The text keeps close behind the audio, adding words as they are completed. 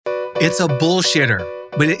It's a bullshitter,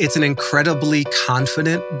 but it's an incredibly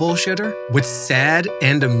confident bullshitter. What's sad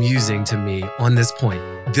and amusing to me on this point,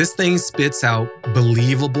 this thing spits out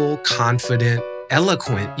believable, confident,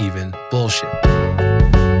 eloquent even bullshit.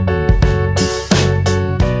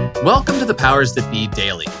 Welcome to the Powers That Be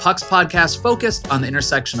Daily, Puck's podcast focused on the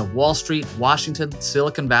intersection of Wall Street, Washington,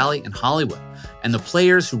 Silicon Valley, and Hollywood, and the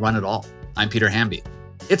players who run it all. I'm Peter Hamby.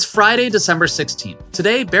 It's Friday, December 16th.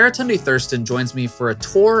 Today, Baratunde Thurston joins me for a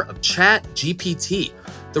tour of ChatGPT,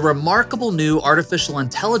 the remarkable new artificial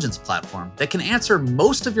intelligence platform that can answer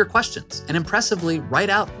most of your questions and impressively write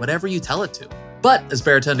out whatever you tell it to. But, as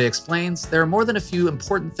Baratunde explains, there are more than a few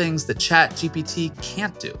important things that ChatGPT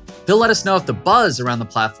can't do. He'll let us know if the buzz around the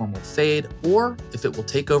platform will fade or if it will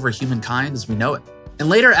take over humankind as we know it. And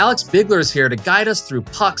later, Alex Bigler is here to guide us through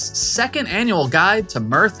Puck's second annual guide to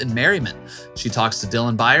mirth and merriment. She talks to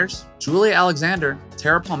Dylan Byers, Julia Alexander,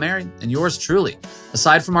 Tara Palmieri, and yours truly.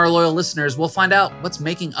 Aside from our loyal listeners, we'll find out what's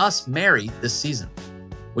making us merry this season.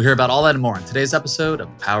 We'll hear about all that and more in today's episode of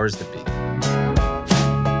Powers That Be.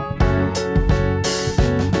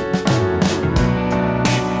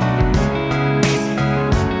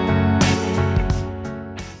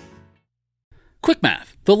 Quick math.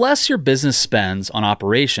 The less your business spends on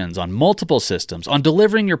operations, on multiple systems, on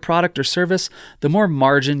delivering your product or service, the more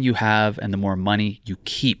margin you have and the more money you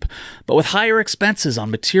keep. But with higher expenses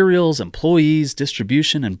on materials, employees,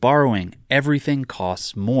 distribution, and borrowing, everything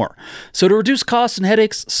costs more. So to reduce costs and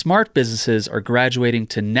headaches, smart businesses are graduating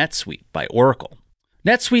to NetSuite by Oracle.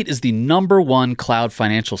 NetSuite is the #1 cloud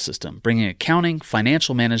financial system, bringing accounting,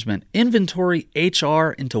 financial management, inventory,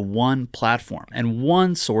 HR into one platform and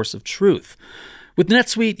one source of truth. With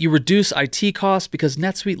NetSuite, you reduce IT costs because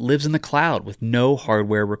NetSuite lives in the cloud with no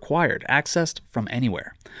hardware required, accessed from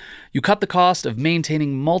anywhere. You cut the cost of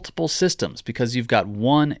maintaining multiple systems because you've got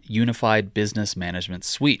one unified business management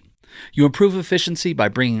suite. You improve efficiency by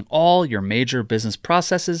bringing all your major business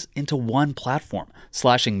processes into one platform,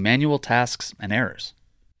 slashing manual tasks and errors.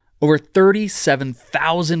 Over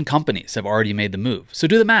 37,000 companies have already made the move, so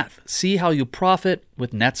do the math. See how you profit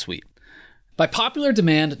with NetSuite. By popular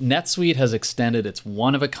demand, NetSuite has extended its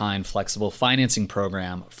one-of-a-kind flexible financing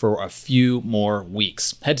program for a few more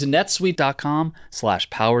weeks. Head to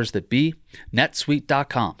netsuite.com/powersthatbe,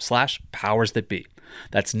 netsuite.com/powersthatbe.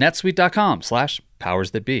 That's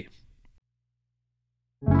netsuite.com/powersthatbe.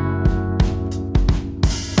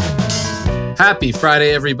 Happy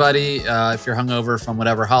Friday, everybody. If you're hungover from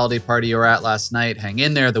whatever holiday party you were at last night, hang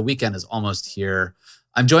in there. The weekend is almost here.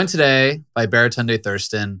 I'm joined today by Baratunde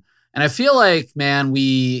Thurston. And I feel like, man,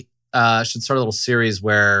 we should start a little series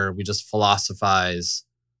where we just philosophize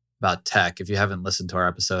about tech. If you haven't listened to our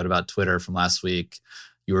episode about Twitter from last week,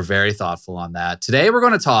 you were very thoughtful on that. Today, we're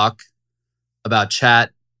going to talk about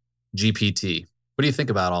ChatGPT. What do you think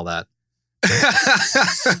about all that?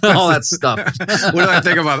 All that stuff. What do I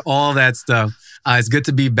think about all that stuff? It's good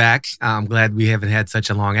to be back. I'm glad we haven't had such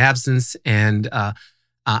a long absence. And I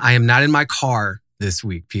am not in my car this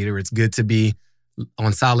week, Peter. It's good to be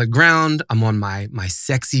on solid ground. I'm on my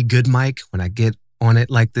sexy good mic. When I get on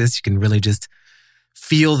it like this, you can really just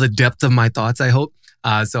feel the depth of my thoughts, I hope.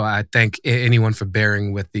 So I thank anyone for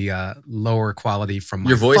bearing with the lower quality from my phone.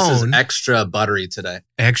 Your voice is extra buttery today.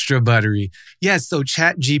 Extra buttery. Yes, so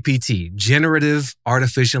ChatGPT, generative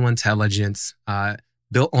artificial intelligence,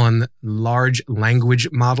 built on large language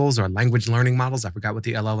models or language learning models. I forgot what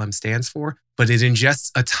the LLM stands for, but it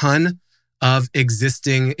ingests a ton of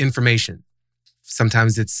existing information.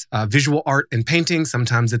 Sometimes it's visual art and painting.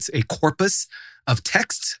 Sometimes it's a corpus of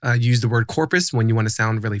text. Use the word corpus when you want to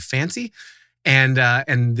sound really fancy. And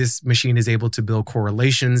this machine is able to build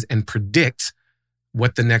correlations and predict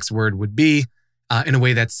what the next word would be in a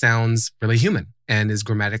way that sounds really human and is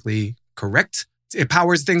grammatically correct. It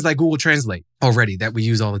powers things like Google Translate already that we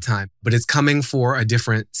use all the time, but it's coming for a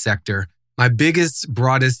different sector. My biggest,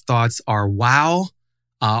 broadest thoughts are wow,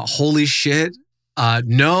 holy shit,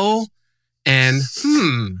 no, and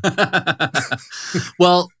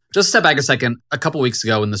Well, just step back a second. A couple weeks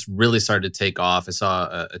ago when this really started to take off, I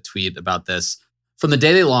saw a tweet about this. From the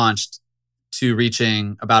day they launched to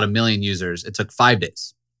reaching about 1 million users, it took 5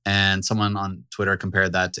 days. And someone on Twitter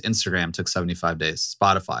compared that to Instagram, it took 75 days,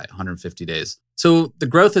 Spotify, 150 days. So the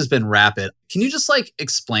growth has been rapid. Can you just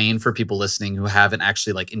explain for people listening who haven't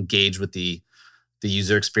actually engaged with the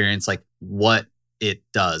user experience, what it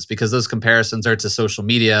does? Because those comparisons are to social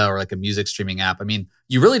media or a music streaming app. I mean,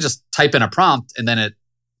 you really just type in a prompt and then it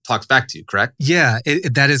talks back to you, correct? Yeah,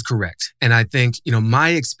 that is correct. And I think, my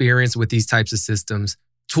experience with these types of systems,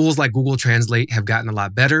 tools like Google Translate have gotten a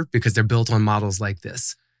lot better because they're built on models like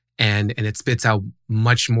this. And it spits out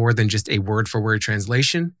much more than just a word for word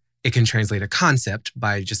translation. It can translate a concept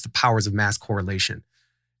by just the powers of mass correlation.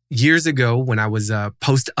 Years ago, when I was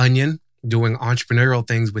post-Onion doing entrepreneurial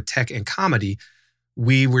things with tech and comedy,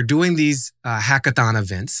 we were doing these hackathon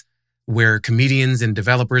events where comedians and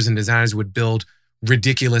developers and designers would build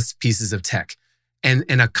ridiculous pieces of tech. And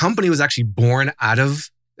a company was actually born out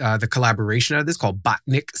of the collaboration of this called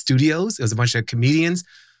Botnik Studios. It was a bunch of comedians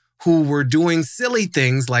who were doing silly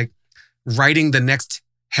things like writing the next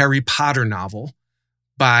Harry Potter novel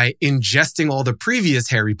by ingesting all the previous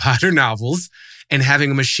Harry Potter novels and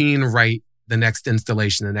having a machine write the next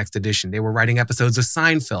installation, the next edition. They were writing episodes of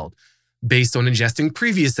Seinfeld based on ingesting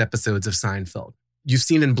previous episodes of Seinfeld. You've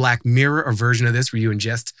seen in Black Mirror a version of this where you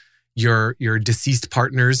ingest your deceased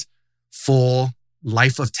partner's full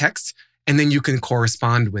life of text, and then you can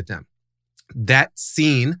correspond with them. That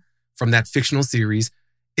scene from that fictional series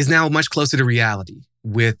is now much closer to reality.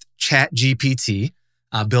 With ChatGPT,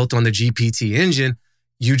 built on the GPT engine,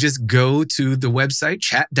 you just go to the website,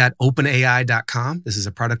 chat.openai.com. This is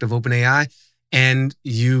a product of OpenAI, and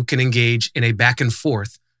you can engage in a back and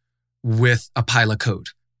forth with a pile of code.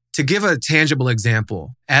 To give a tangible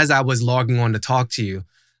example, as I was logging on to talk to you,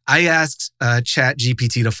 I asked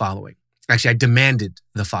ChatGPT the following. Actually, I demanded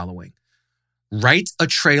the following. Write a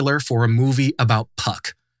trailer for a movie about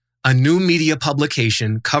Puck, a new media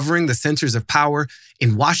publication covering the centers of power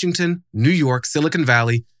in Washington, New York, Silicon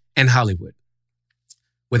Valley, and Hollywood.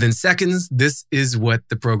 Within seconds, this is what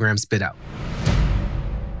the program spit out.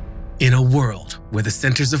 In a world where the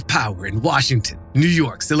centers of power in Washington, New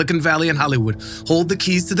York, Silicon Valley, and Hollywood hold the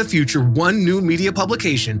keys to the future, one new media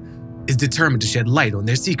publication is determined to shed light on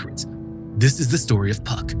their secrets. This is the story of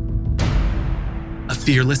Puck, a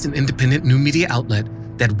fearless and independent new media outlet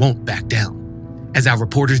that won't back down. As our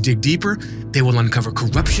reporters dig deeper, they will uncover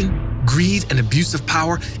corruption, greed, and abuse of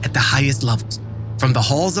power at the highest levels. From the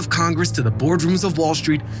halls of Congress to the boardrooms of Wall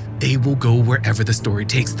Street, they will go wherever the story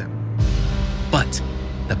takes them. But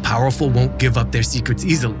the powerful won't give up their secrets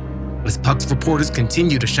easily. As Puck's reporters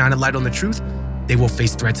continue to shine a light on the truth, they will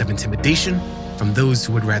face threats of intimidation from those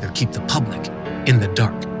who would rather keep the public in the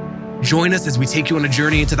dark. Join us as we take you on a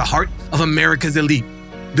journey into the heart of America's elite.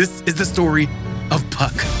 This is the story of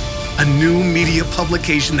Puck, a new media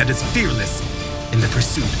publication that is fearless in the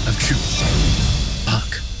pursuit of truth.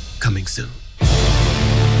 Puck, coming soon.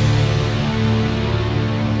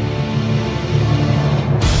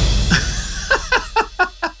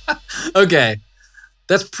 Okay,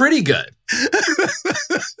 that's pretty good.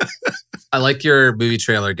 I like your movie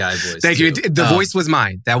trailer guy voice. Thank you. The voice was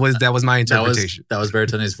mine. That was my interpretation. That was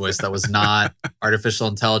Bertoni's voice. That was not artificial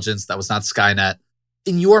intelligence. That was not Skynet.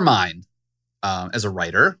 In your mind, as a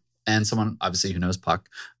writer and someone obviously who knows Puck,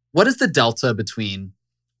 what is the delta between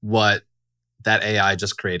what that AI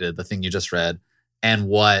just created, the thing you just read, and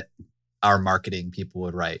what our marketing people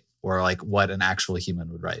would write, or like what an actual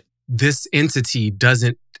human would write? This entity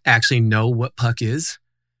doesn't actually know what Puck is.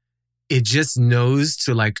 It just knows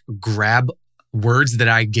to like grab words that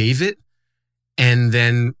I gave it and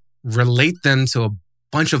then relate them to a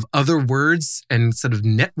bunch of other words and sort of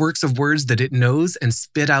networks of words that it knows and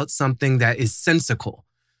spit out something that is sensical.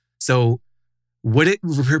 So what it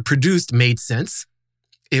produced made sense.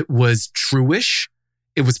 It was true-ish.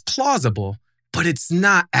 It was plausible, but it's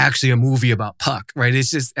not actually a movie about Puck, right? It's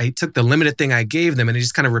just, I took the limited thing I gave them and it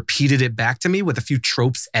just kind of repeated it back to me with a few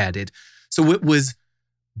tropes added. So it was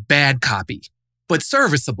bad copy, but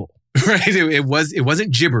serviceable, right? It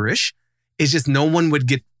wasn't gibberish. It's just no one would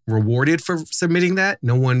get rewarded for submitting that.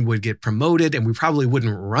 No one would get promoted, and we probably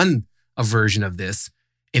wouldn't run a version of this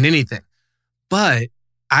in anything. But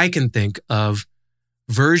I can think of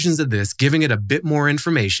versions of this, giving it a bit more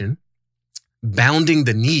information, bounding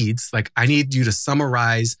the needs. Like, I need you to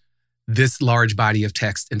summarize this large body of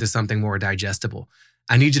text into something more digestible.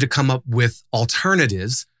 I need you to come up with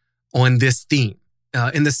alternatives on this theme.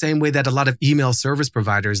 In the same way that a lot of email service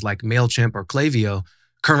providers like MailChimp or Klaviyo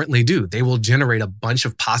currently do. They will generate a bunch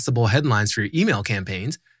of possible headlines for your email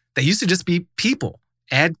campaigns that used to just be people,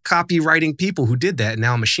 ad copywriting people who did that. And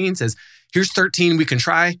now a machine says, here's 13 we can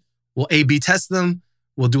try. We'll A/B test them.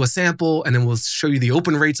 We'll do a sample, and then we'll show you the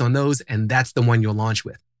open rates on those, and that's the one you'll launch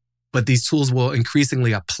with. But these tools will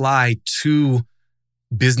increasingly apply to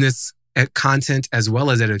business content as well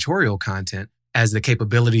as editorial content as the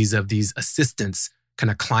capabilities of these assistants kind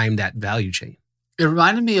of climb that value chain. It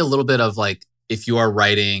reminded me a little bit of like if you are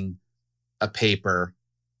writing a paper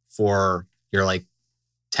for your like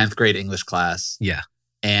 10th grade English class. Yeah.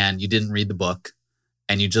 And you didn't read the book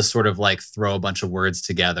and you just sort of like throw a bunch of words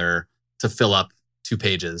together to fill up 2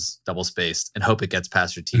 pages, double spaced, and hope it gets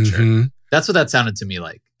past your teacher. Mm-hmm. That's what that sounded to me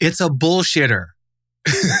like. It's a bullshitter.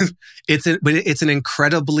 But it's an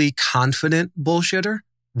incredibly confident bullshitter.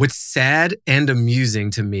 What's sad and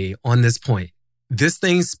amusing to me on this point, this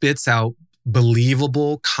thing spits out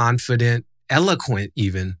believable, confident, eloquent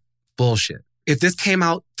even bullshit. If this came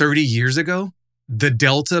out 30 years ago, the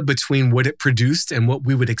delta between what it produced and what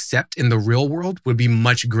we would accept in the real world would be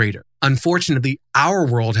much greater. Unfortunately, our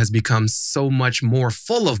world has become so much more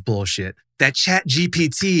full of bullshit that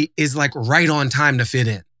ChatGPT is like right on time to fit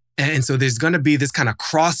in. And so there's going to be this kind of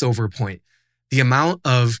crossover point. The amount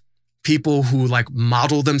of people who like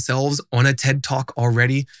model themselves on a TED Talk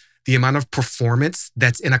already, the amount of performance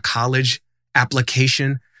that's in a college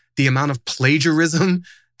application, the amount of plagiarism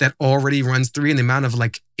that already runs through, and the amount of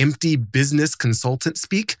like empty business consultant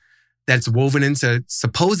speak that's woven into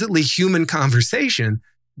supposedly human conversation,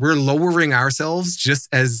 we're lowering ourselves just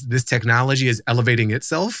as this technology is elevating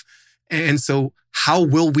itself. And so how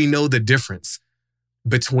will we know the difference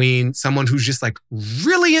between someone who's just like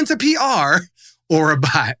really into PR or a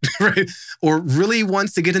bot, right? Or really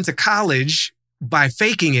wants to get into college by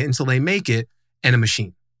faking it until they make it, and a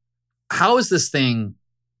machine? How is this thing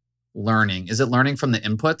learning? Is it learning from the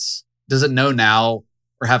inputs? Does it know now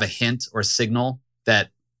or have a hint or signal that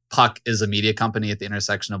Puck is a media company at the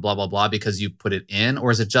intersection of blah, blah, blah because you put it in?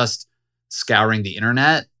 Or is it just scouring the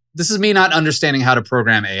internet? This is me not understanding how to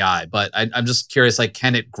program AI, but I'm just curious, like,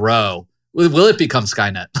 can it grow? Will it become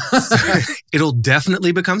Skynet? It'll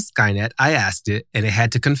definitely become Skynet. I asked it, and it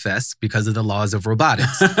had to confess because of the laws of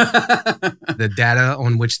robotics. The data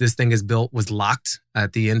on which this thing is built was locked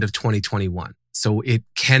at the end of 2021. So it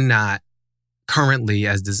cannot currently,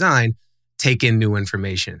 as designed, take in new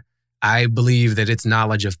information. I believe that its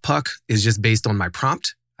knowledge of Puck is just based on my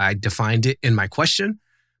prompt. I defined it in my question,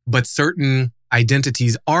 but certain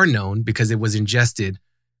identities are known because it was ingested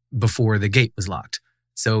before the gate was locked.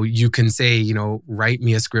 So you can say, write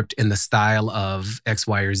me a script in the style of X,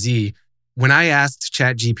 Y, or Z. When I asked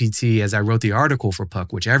ChatGPT as I wrote the article for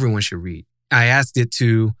Puck, which everyone should read, I asked it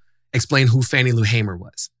to explain who Fannie Lou Hamer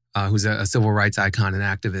was, who's a civil rights icon and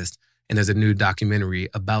activist. And there's a new documentary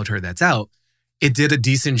about her that's out. It did a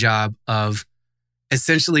decent job of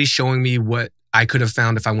essentially showing me what I could have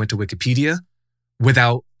found if I went to Wikipedia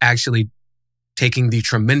without actually taking the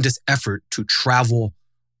tremendous effort to travel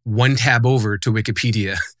one tab over to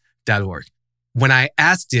wikipedia.org. When I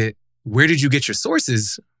asked it, where did you get your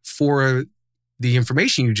sources for the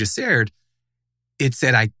information you just shared? It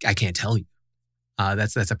said, I can't tell you.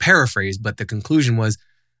 That's a paraphrase, but the conclusion was,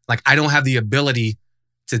 like, I don't have the ability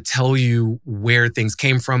to tell you where things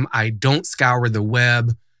came from. I don't scour the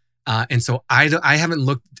web. And so I haven't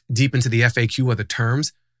looked deep into the FAQ or the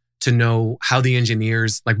terms to know how the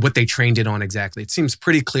engineers, like what they trained it on exactly. It seems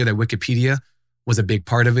pretty clear that Wikipedia was a big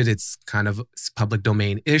part of it. It's kind of public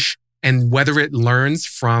domain-ish. And whether it learns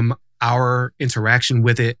from our interaction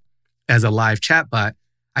with it as a live chatbot,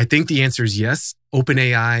 I think the answer is yes.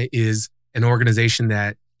 OpenAI is an organization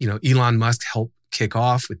that, Elon Musk helped kick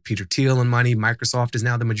off with Peter Thiel and money. Microsoft is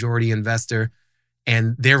now the majority investor.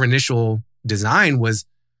 And their initial design was,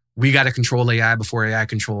 we got to control AI before AI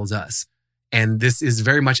controls us. And this is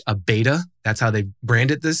very much a beta. That's how they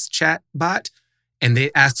branded this chat bot. And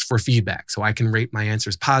they ask for feedback. So I can rate my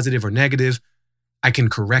answers positive or negative. I can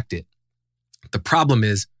correct it. The problem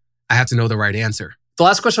is I have to know the right answer. The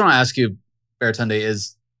last question I want to ask you, Baratunde,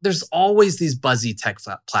 is there's always these buzzy tech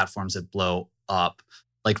platforms that blow up.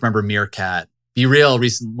 Like, remember Meerkat, Be Real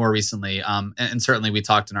more recently. And certainly we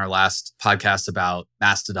talked in our last podcast about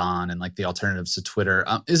Mastodon and like the alternatives to Twitter.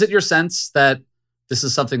 Is it your sense that this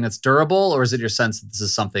is something that's durable, or is it your sense that this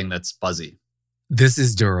is something that's buzzy? This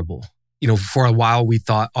is durable. For a while, we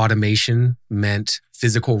thought automation meant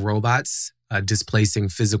physical robots displacing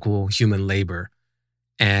physical human labor.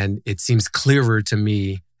 And it seems clearer to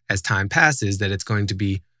me as time passes that it's going to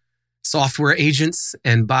be software agents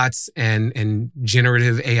and bots and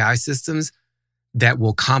generative AI systems that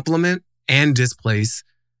will complement and displace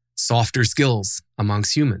softer skills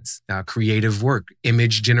amongst humans. Creative work,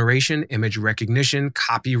 image generation, image recognition,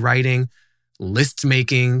 copywriting, list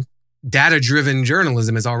making, data-driven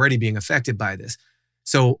journalism is already being affected by this.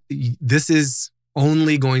 So this is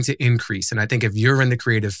only going to increase. And I think if you're in the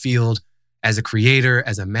creative field, as a creator,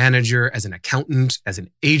 as a manager, as an accountant, as an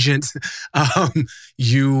agent,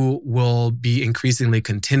 you will be increasingly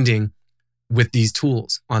contending with these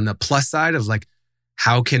tools. On the plus side of like,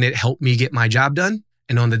 how can it help me get my job done?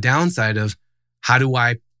 And on the downside of, how do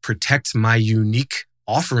I protect my unique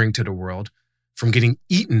offering to the world from getting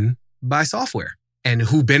eaten by software? And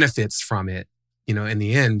who benefits from it, in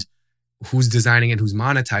the end, who's designing it, who's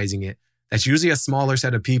monetizing it. That's usually a smaller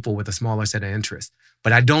set of people with a smaller set of interests.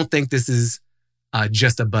 But I don't think this is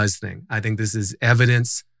just a buzz thing. I think this is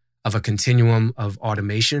evidence of a continuum of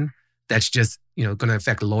automation that's just, going to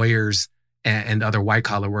affect lawyers and other white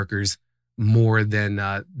collar workers more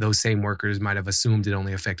than those same workers might have assumed it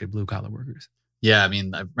only affected blue collar workers. Yeah, I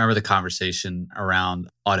mean, I remember the conversation around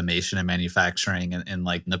automation and manufacturing and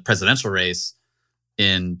like the presidential race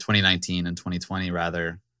in 2019 and 2020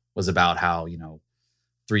 rather was about how,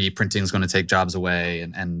 3D printing is going to take jobs away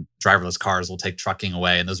and driverless cars will take trucking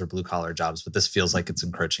away. And those are blue collar jobs. But this feels like it's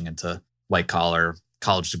encroaching into white collar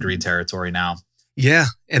college degree territory now. Yeah.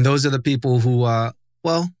 And those are the people who,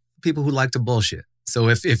 people who like to bullshit. So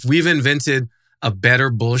if we've invented a better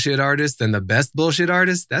bullshit artist than the best bullshit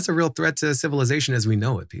artist, that's a real threat to civilization as we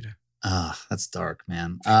know it, Peter. That's dark,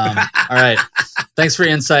 man. All right. Thanks for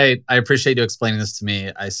your insight. I appreciate you explaining this to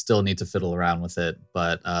me. I still need to fiddle around with it,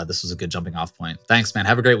 but this was a good jumping off point. Thanks, man.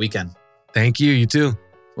 Have a great weekend. Thank you. You too.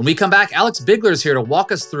 When we come back, Alex Bigler is here to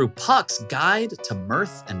walk us through Puck's Guide to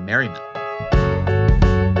Mirth and Merriment.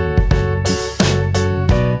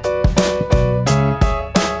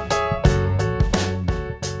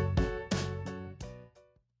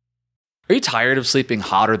 Are you tired of sleeping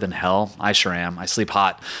hotter than hell? I sure am. I sleep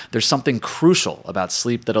hot. There's something crucial about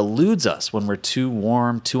sleep that eludes us when we're too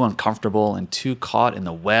warm, too uncomfortable, and too caught in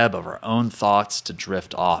the web of our own thoughts to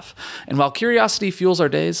drift off. And while curiosity fuels our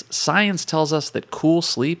days, science tells us that cool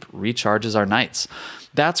sleep recharges our nights.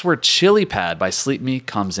 That's where ChiliPad by Sleep Me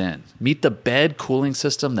comes in. Meet the bed cooling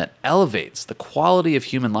system that elevates the quality of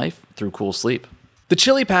human life through cool sleep. The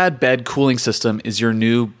ChiliPad bed cooling system is your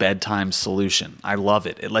new bedtime solution. I love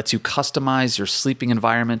it. It lets you customize your sleeping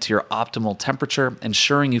environment to your optimal temperature,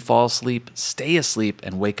 ensuring you fall asleep, stay asleep,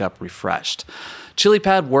 and wake up refreshed.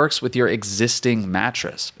 ChiliPad works with your existing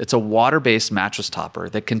mattress. It's a water-based mattress topper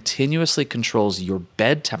that continuously controls your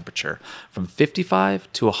bed temperature from 55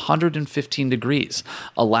 to 115 degrees,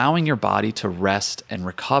 allowing your body to rest and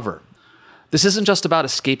recover. This isn't just about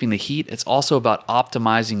escaping the heat, it's also about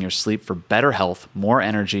optimizing your sleep for better health, more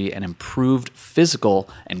energy, and improved physical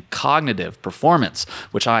and cognitive performance,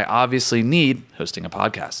 which I obviously need hosting a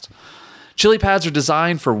podcast. ChiliPads are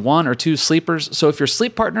designed for 1 or 2 sleepers, so if your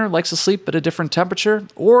sleep partner likes to sleep at a different temperature,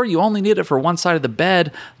 or you only need it for one side of the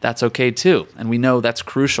bed, that's okay too, and we know that's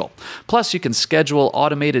crucial. Plus, you can schedule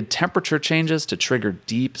automated temperature changes to trigger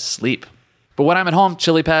deep sleep. But when I'm at home,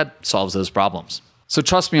 ChiliPad solves those problems. So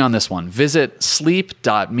trust me on this one. Visit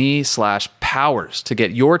sleep.me/powers to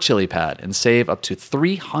get your ChiliPad and save up to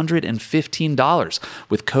 $315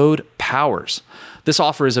 with code POWERS. This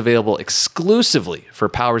offer is available exclusively for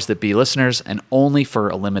Powers That Be listeners and only for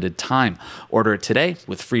a limited time. Order it today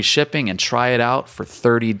with free shipping and try it out for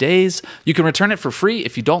 30 days. You can return it for free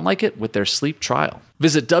if you don't like it with their sleep trial.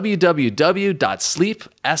 Visit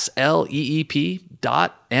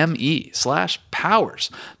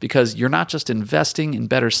www.sleep.me/powers because you're not just investing in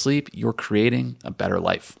better sleep, you're creating a better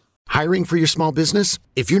life. Hiring for your small business?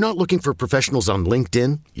 If you're not looking for professionals on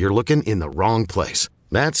LinkedIn, you're looking in the wrong place.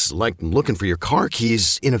 That's like looking for your car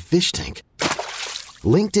keys in a fish tank.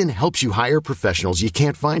 LinkedIn helps you hire professionals you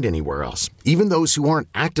can't find anywhere else, even those who aren't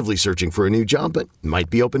actively searching for a new job but might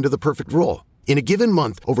be open to the perfect role. In a given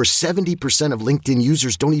month, over 70% of LinkedIn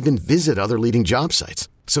users don't even visit other leading job sites.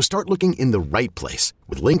 So start looking in the right place.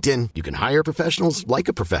 With LinkedIn, you can hire professionals like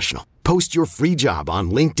a professional. Post your free job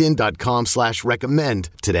on linkedin.com/recommend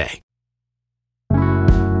today.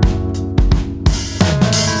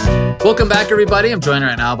 Welcome back, everybody. I'm joined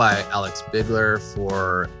right now by Alex Bigler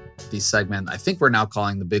for the segment I think we're now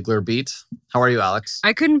calling the Bigler Beat. How are you, Alex?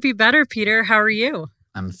 I couldn't be better, Peter. How are you?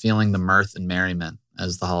 I'm feeling the mirth and merriment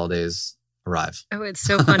as the holidays arrive. Oh, it's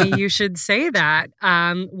so funny you should say that.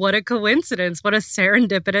 What a coincidence. What a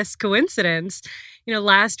serendipitous coincidence.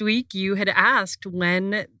 Last week you had asked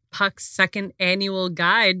when Puck's second annual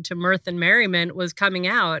guide to mirth and merriment was coming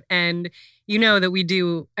out. And you know that we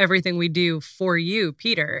do everything we do for you,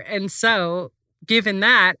 Peter. And so, given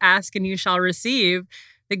that, ask and you shall receive,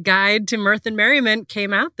 the guide to mirth and merriment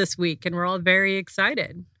came out this week, and we're all very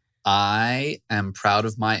excited. I am proud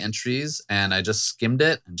of my entries, and I just skimmed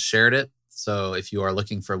it and shared it. So if you are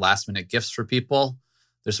looking for last-minute gifts for people,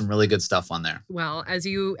 there's some really good stuff on there. Well, as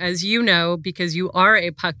you know, because you are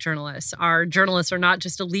a Puck journalist, our journalists are not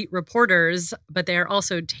just elite reporters, but they are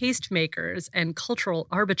also tastemakers and cultural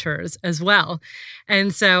arbiters as well.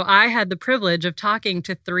 And so I had the privilege of talking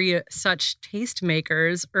to 3 such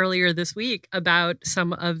tastemakers earlier this week about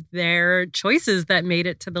some of their choices that made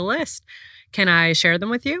it to the list. Can I share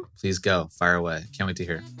them with you? Please go. Fire away. Can't wait to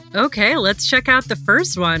hear. Okay, let's check out the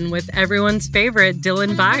first one with everyone's favorite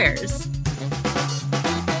Dylan Byers.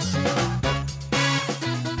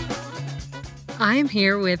 I'm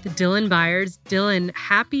here with Dylan Byers. Dylan,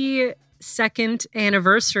 happy second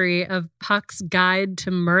anniversary of Puck's Guide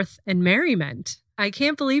to Mirth and Merriment. I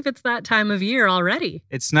can't believe it's that time of year already.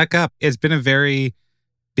 It snuck up. It's been a very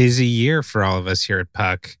busy year for all of us here at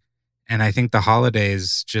Puck. And I think the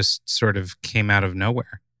holidays just sort of came out of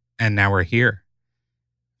nowhere. And now we're here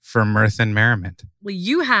for Mirth and Merriment. Well,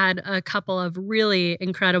 you had a couple of really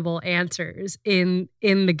incredible answers in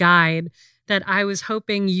the guide that I was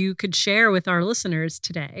hoping you could share with our listeners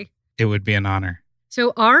today. It would be an honor.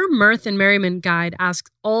 So our Mirth and Merriment guide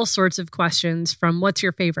asks all sorts of questions, from what's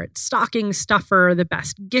your favorite stocking stuffer, the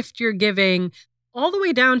best gift you're giving, all the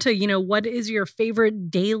way down to, what is your favorite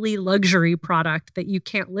daily luxury product that you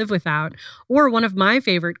can't live without? Or one of my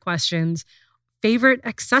favorite questions, favorite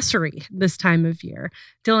accessory this time of year.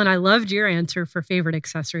 Dylan, I loved your answer for favorite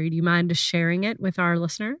accessory. Do you mind sharing it with our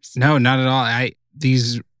listeners? No, not at all.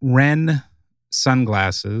 These Ren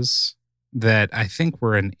sunglasses that I think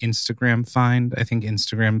were an Instagram find. I think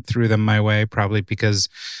Instagram threw them my way, probably because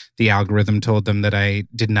the algorithm told them that I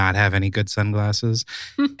did not have any good sunglasses.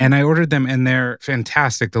 And I ordered them, and they're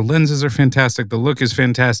fantastic. The lenses are fantastic. The look is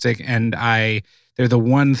fantastic. And they're the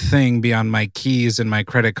one thing beyond my keys and my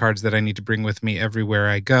credit cards that I need to bring with me everywhere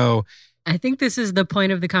I go. I think this is the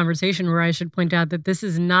point of the conversation where I should point out that this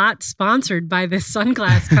is not sponsored by this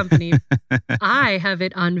sunglass company. I have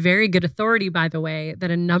it on very good authority, by the way,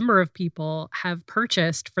 that a number of people have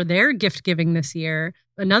purchased for their gift giving this year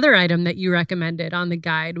another item that you recommended on the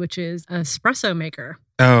guide, which is an espresso maker.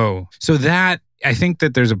 Oh, so I think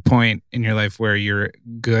that there's a point in your life where you're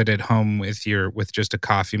good at home with just a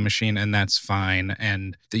coffee machine, and that's fine,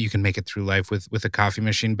 and that you can make it through life with a coffee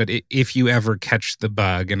machine. But if you ever catch the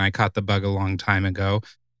bug, and I caught the bug a long time ago,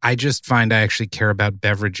 I just find I actually care about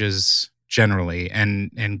beverages generally.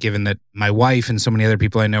 And given that my wife and so many other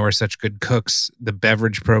people I know are such good cooks, the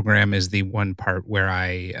beverage program is the one part where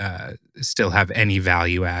I still have any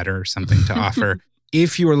value add or something to offer.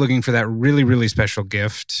 If you are looking for that really, really special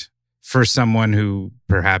gift for someone who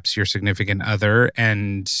perhaps your significant other,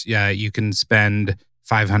 and you can spend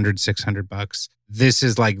 $500, $600. This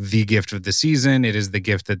is like the gift of the season. It is the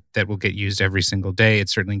gift that will get used every single day. It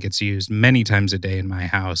certainly gets used many times a day in my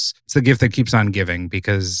house. It's the gift that keeps on giving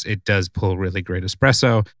because it does pull really great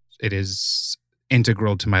espresso. It is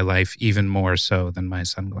integral to my life, even more so than my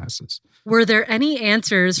sunglasses. Were there any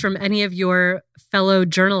answers from any of your fellow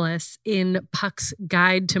journalists in Puck's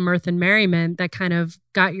Guide to Mirth and Merriment that kind of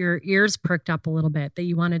got your ears perked up a little bit that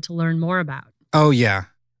you wanted to learn more about? Oh, yeah.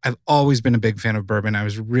 I've always been a big fan of bourbon. I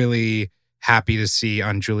was really happy to see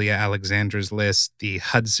on Julia Alexander's list the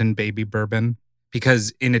Hudson Baby Bourbon,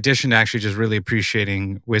 because in addition to actually just really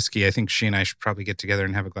appreciating whiskey, I think she and I should probably get together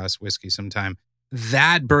and have a glass of whiskey sometime.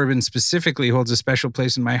 That bourbon specifically holds a special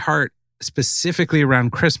place in my heart, specifically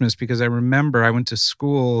around Christmas, because I remember I went to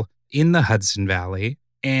school in the Hudson Valley,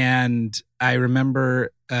 and I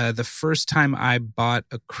remember the first time I bought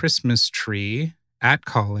a Christmas tree at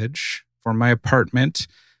college for my apartment.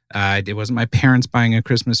 It wasn't my parents buying a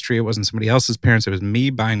Christmas tree. It wasn't somebody else's parents. It was me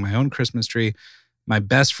buying my own Christmas tree. My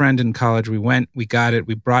best friend in college, we got it,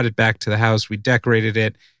 we brought it back to the house, we decorated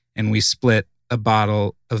it, and we split a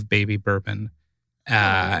bottle of baby bourbon.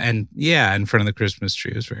 And yeah, in front of the Christmas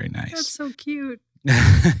tree. It was very nice. That's so cute.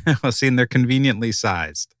 Well, see, and they're conveniently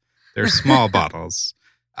sized. They're small bottles.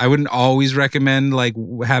 I wouldn't always recommend like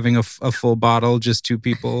having a full bottle, just two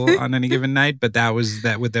people on any given night. But that was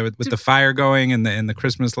that with the fire going and the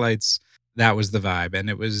Christmas lights. That was the vibe, and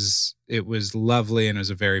it was lovely, and it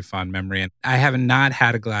was a very fond memory. And I have not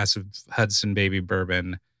had a glass of Hudson Baby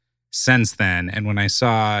Bourbon since then. And when I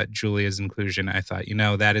saw Julia's inclusion, I thought,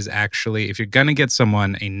 that is actually, if you're gonna get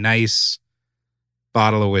someone a nice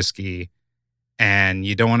bottle of whiskey, and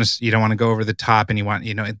you don't want to go over the top, and you want,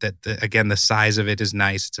 again, the size of it is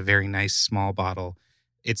nice. It's a very nice small bottle.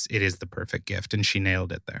 It is the perfect gift, and she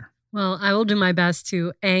nailed it there. Well, I will do my best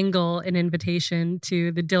to angle an invitation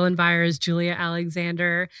to the Dylan Byers, Julia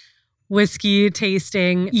Alexander whiskey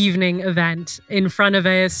tasting evening event in front of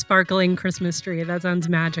a sparkling Christmas tree. That sounds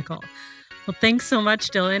magical. Well, thanks so much,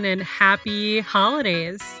 Dylan, and happy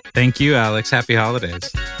holidays. Thank you, Alex. Happy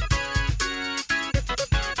holidays.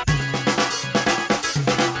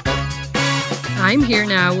 I'm here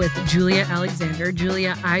now with Julia Alexander.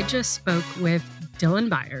 Julia, I just spoke with Dylan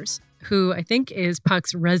Byers, who I think is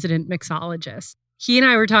Puck's resident mixologist. He and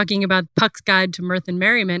I were talking about Puck's Guide to Mirth and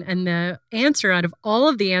Merriment, and the answer out of all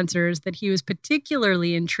of the answers that he was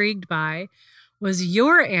particularly intrigued by was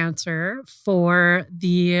your answer for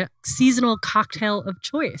the seasonal cocktail of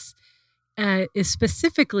choice, is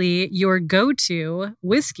specifically your go-to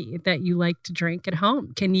whiskey that you like to drink at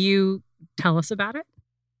home. Can you tell us about it?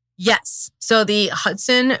 Yes. So the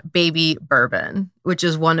Hudson Baby Bourbon, which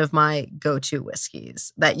is one of my go-to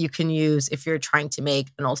whiskeys that you can use if you're trying to make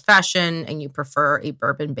an old fashioned and you prefer a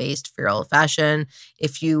bourbon based for your old fashioned.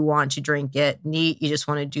 If you want to drink it neat, you just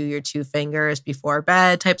want to do your 2 fingers before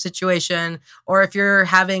bed type situation. Or if you're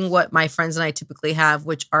having what my friends and I typically have,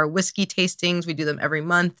 which are whiskey tastings, we do them every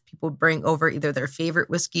month. People bring over either their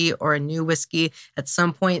favorite whiskey or a new whiskey. At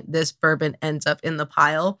some point, this bourbon ends up in the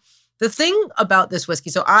pile. The thing about this whiskey,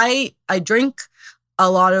 so I drink a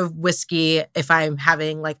lot of whiskey if I'm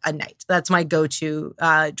having like a night. That's my go-to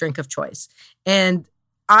drink of choice. And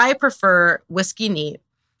I prefer whiskey neat,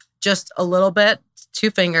 just a little bit, 2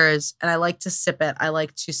 fingers, and I like to sip it. I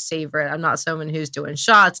like to savor it. I'm not someone who's doing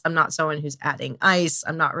shots. I'm not someone who's adding ice.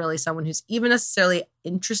 I'm not really someone who's even necessarily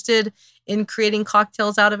interested in creating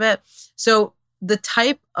cocktails out of it. So the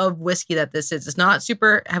type of whiskey that this is not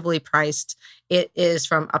super heavily priced. It is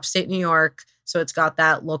from upstate New York, so it's got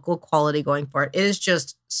that local quality going for it. It is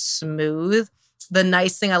just smooth. The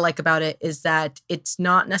nice thing I like about it is that it's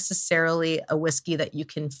not necessarily a whiskey that you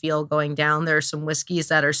can feel going down. There are some whiskeys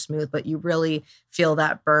that are smooth, but you really feel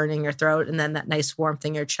that burn in your throat and then that nice warmth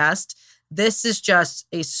in your chest. This is just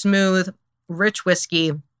a smooth, rich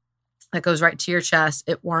whiskey that goes right to your chest.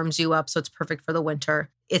 It warms you up, so it's perfect for the winter.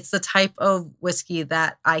 It's the type of whiskey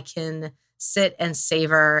that I can sit and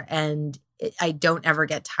savor, and I don't ever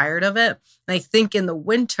get tired of it. And I think in the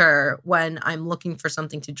winter, when I'm looking for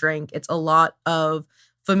something to drink, it's a lot of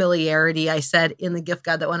familiarity. I said in the gift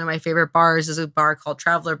guide that one of my favorite bars is a bar called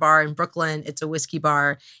Traveler Bar in Brooklyn. It's a whiskey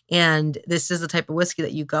bar. And this is the type of whiskey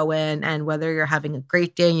that you go in, and whether you're having a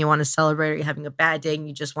great day and you want to celebrate, or you're having a bad day and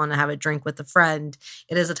you just want to have a drink with a friend,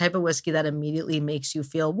 it is a type of whiskey that immediately makes you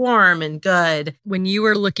feel warm and good. When you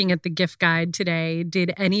were looking at the gift guide today,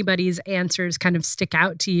 did anybody's answers kind of stick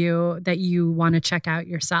out to you that you want to check out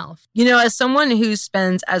yourself? You know, as someone who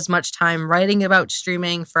spends as much time writing about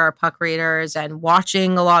streaming for our puck readers and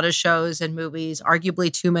watching a lot of shows and movies,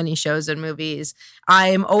 arguably too many shows and movies,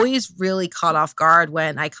 I'm always really caught off guard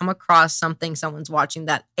when I come across something someone's watching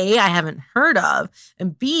that A, I haven't heard of,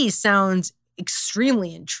 and B, sounds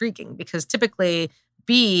extremely intriguing, because typically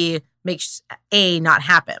B makes A not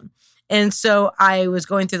happen. And so I was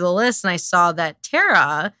going through the list and I saw that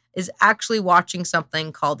Tara is actually watching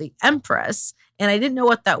something called The Empress. And I didn't know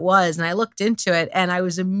what that was. And I looked into it and I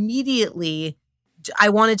was I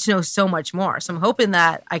wanted to know so much more. So I'm hoping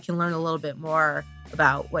that I can learn a little bit more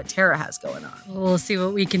about what Tara has going on. We'll see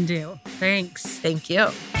what we can do. Thanks. Thank you.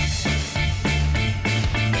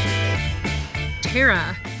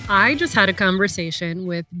 Tara, I just had a conversation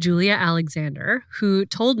with Julia Alexander, who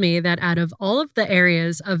told me that out of all of the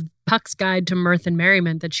areas of Puck's Guide to Mirth and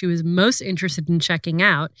Merriment that she was most interested in checking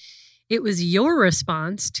out, it was your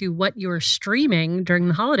response to what you're streaming during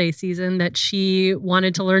the holiday season that she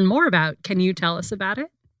wanted to learn more about. Can you tell us about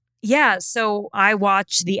it? Yeah, so I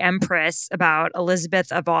watched The Empress about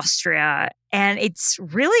Elizabeth of Austria, and it's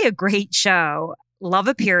really a great show. Love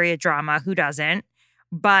a period drama, who doesn't?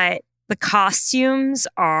 But the costumes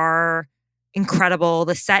are incredible.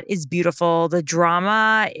 The set is beautiful. The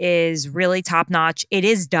drama is really top-notch. It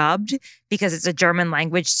is dubbed because it's a German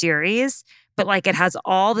language series, but like it has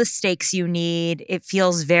all the stakes you need. It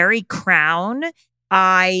feels very Crown.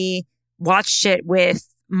 I watched it with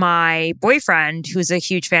my boyfriend, who's a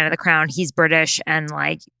huge fan of The Crown. He's British, and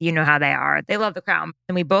like, you know how they are. They love The Crown.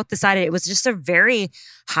 And we both decided it was just a very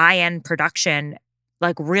high-end production,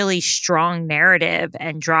 like really strong narrative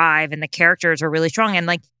and drive, and the characters are really strong. And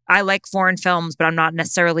like, I like foreign films, but I'm not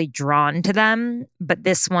necessarily drawn to them. But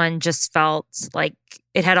this one just felt like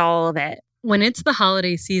it had all of it. When it's the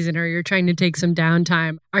holiday season or you're trying to take some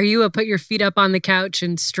downtime, are you a put your feet up on the couch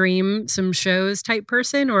and stream some shows type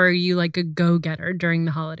person, or are you like a go-getter during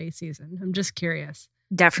the holiday season? I'm just curious.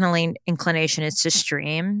 Definitely inclination is to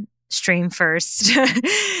stream. Stream first,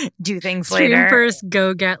 do things Stream later. first,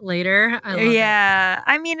 go get later. I love it.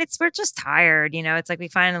 I mean, we're just tired, you know. It's like we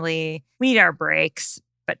need our breaks.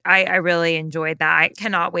 But I really enjoyed that. I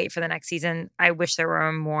cannot wait for the next season. I wish there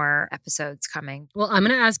were more episodes coming. Well, I'm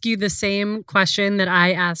going to ask you the same question that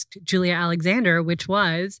I asked Julia Alexander, which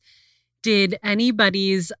was, did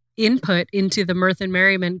anybody's input into the Mirth and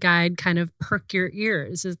Merriment Guide kind of perk your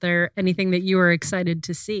ears? Is there anything that you were excited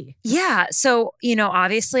to see? Yeah. So, you know,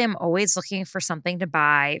 obviously I'm always looking for something to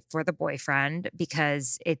buy for the boyfriend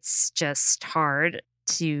because it's just hard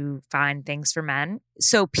to find things for men.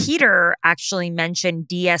 So Peter actually mentioned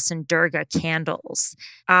DS and Durga candles.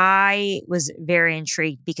 I was very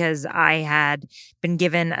intrigued because I had been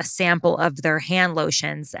given a sample of their hand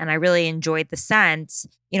lotions and I really enjoyed the scent.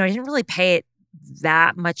 You know, I didn't really pay it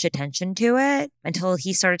that much attention to it until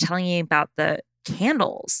he started telling me about the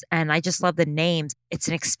candles. And I just love the names. It's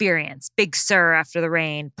an experience. Big Sur after the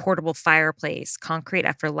rain, portable fireplace, concrete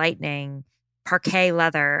after lightning, parquet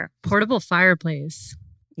leather. Portable fireplace.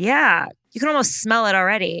 Yeah, you can almost smell it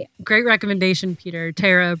already. Great recommendation, Peter.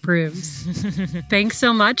 Tara approves. Thanks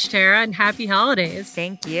so much, Tara, and happy holidays.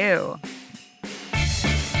 Thank you.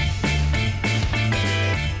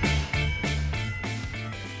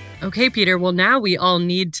 Okay, Peter. Well, now we all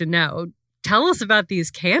need to know. Tell us about these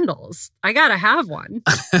candles. I gotta have one.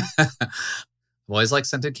 I've always liked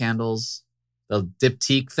scented candles. The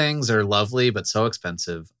diptyque things are lovely, but so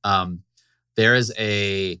expensive. There is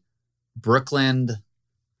a Brooklyn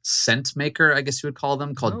scent maker, I guess you would call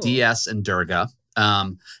them, called DS and Durga.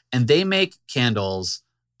 And they make candles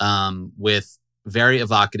with very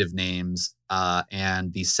evocative names,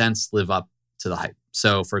 and the scents live up to the hype.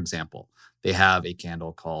 So, for example, they have a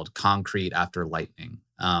candle called Concrete After Lightning.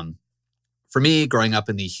 For me, growing up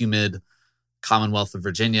in the humid Commonwealth of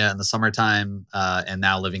Virginia in the summertime, and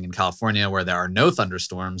now living in California where there are no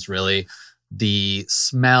thunderstorms, really, the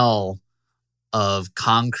smell of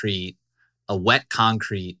concrete, a wet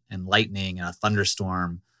concrete and lightning and a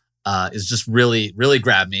thunderstorm is just really, really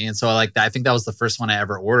grabbed me. And so I like that. I think that was the first one I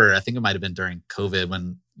ever ordered. I think it might have been during COVID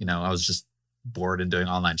when, I was just bored and doing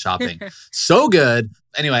online shopping. So good.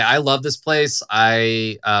 Anyway, I love this place.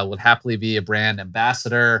 I would happily be a brand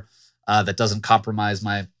ambassador that doesn't compromise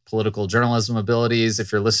my political journalism abilities.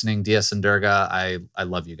 If you're listening, DS and Durga, I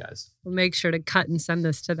love you guys. We'll make sure to cut and send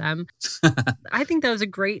this to them. I think that was a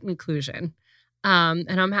great inclusion.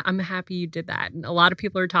 And I'm happy you did that. And a lot of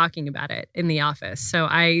people are talking about it in the office. So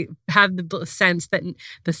I have the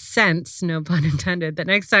sense, no pun intended, that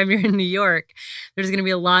next time you're in New York, there's going to be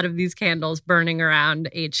a lot of these candles burning around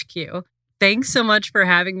HQ. Thanks so much for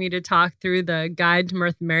having me to talk through the Guide to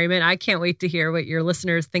Mirth and Merriment. I can't wait to hear what your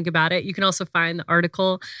listeners think about it. You can also find the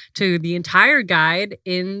article to the entire guide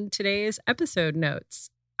in today's episode notes.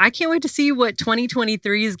 I can't wait to see what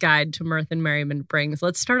 2023's Guide to Mirth and Merriment brings.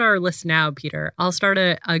 Let's start our list now, Peter. I'll start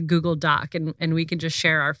a Google Doc and we can just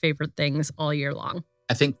share our favorite things all year long.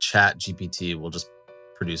 I think ChatGPT will just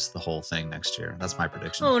produce the whole thing next year. That's my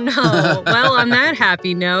prediction. Oh, no. Well, on that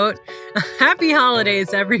happy note, happy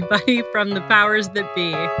holidays, everybody, from the powers that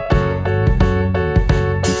be.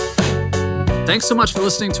 Thanks so much for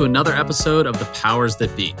listening to another episode of The Powers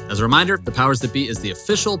That Be. As a reminder, The Powers That Be is the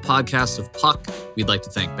official podcast of Puck. We'd like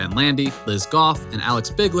to thank Ben Landy, Liz Goff, and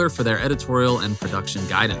Alex Bigler for their editorial and production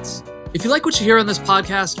guidance. If you like what you hear on this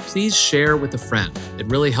podcast, please share with a friend. It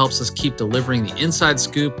really helps us keep delivering the inside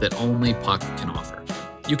scoop that only Puck can offer.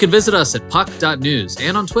 You can visit us at puck.news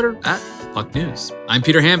and on Twitter @PuckNews. I'm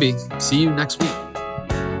Peter Hamby. See you next week.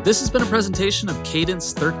 This has been a presentation of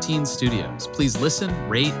Cadence 13 Studios. Please listen,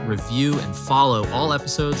 rate, review, and follow all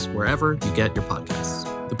episodes wherever you get your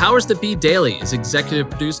podcasts. The Powers That Be Daily is executive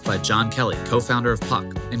produced by John Kelly, co-founder of Puck,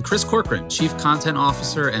 and Chris Corcoran, chief content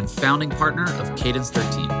officer and founding partner of Cadence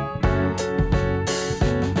 13.